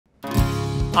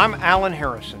I'm Alan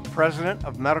Harrison, President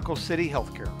of Medical City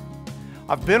Healthcare.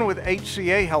 I've been with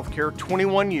HCA Healthcare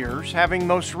 21 years, having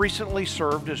most recently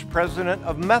served as President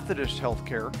of Methodist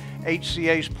Healthcare,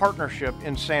 HCA's partnership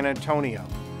in San Antonio.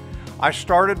 I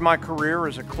started my career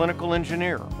as a clinical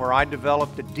engineer, where I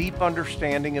developed a deep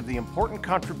understanding of the important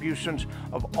contributions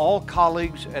of all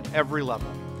colleagues at every level.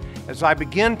 As I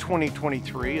begin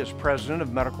 2023 as President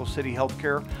of Medical City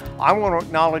Healthcare, I want to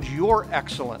acknowledge your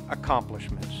excellent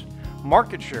accomplishments.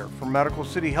 Market share for Medical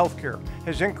City Healthcare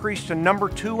has increased to number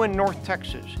 2 in North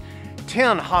Texas.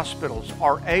 10 hospitals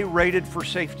are A-rated for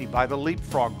safety by the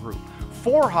Leapfrog Group.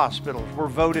 4 hospitals were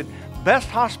voted best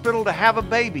hospital to have a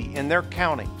baby in their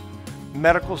county.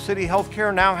 Medical City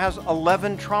Healthcare now has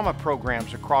 11 trauma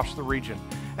programs across the region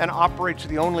and operates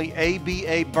the only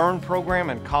ABA burn program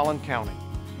in Collin County.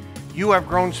 You have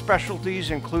grown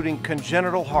specialties including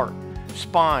congenital heart,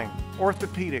 spine,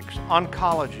 orthopedics,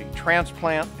 oncology,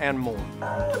 transplant, and more.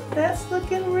 Oh, that's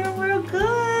looking real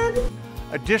good.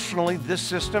 Additionally, this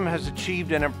system has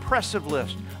achieved an impressive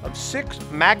list of 6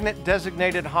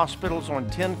 magnet-designated hospitals on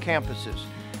 10 campuses,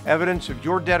 evidence of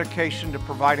your dedication to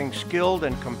providing skilled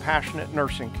and compassionate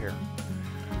nursing care.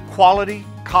 Quality,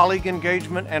 colleague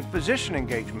engagement, and physician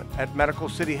engagement at Medical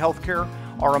City Healthcare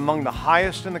are among the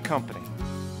highest in the company.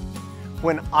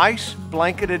 When ICE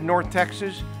blanketed North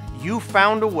Texas, you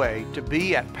found a way to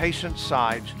be at patients'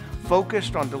 sides,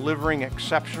 focused on delivering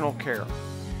exceptional care.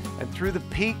 And through the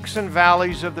peaks and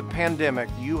valleys of the pandemic,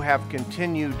 you have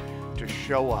continued to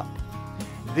show up.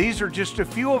 These are just a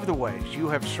few of the ways you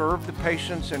have served the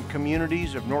patients and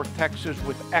communities of North Texas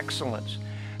with excellence,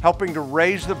 helping to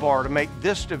raise the bar to make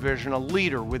this division a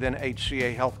leader within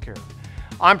HCA Healthcare.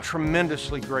 I'm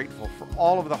tremendously grateful for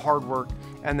all of the hard work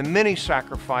and the many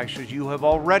sacrifices you have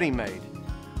already made.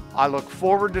 I look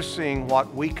forward to seeing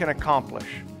what we can accomplish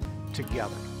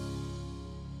together.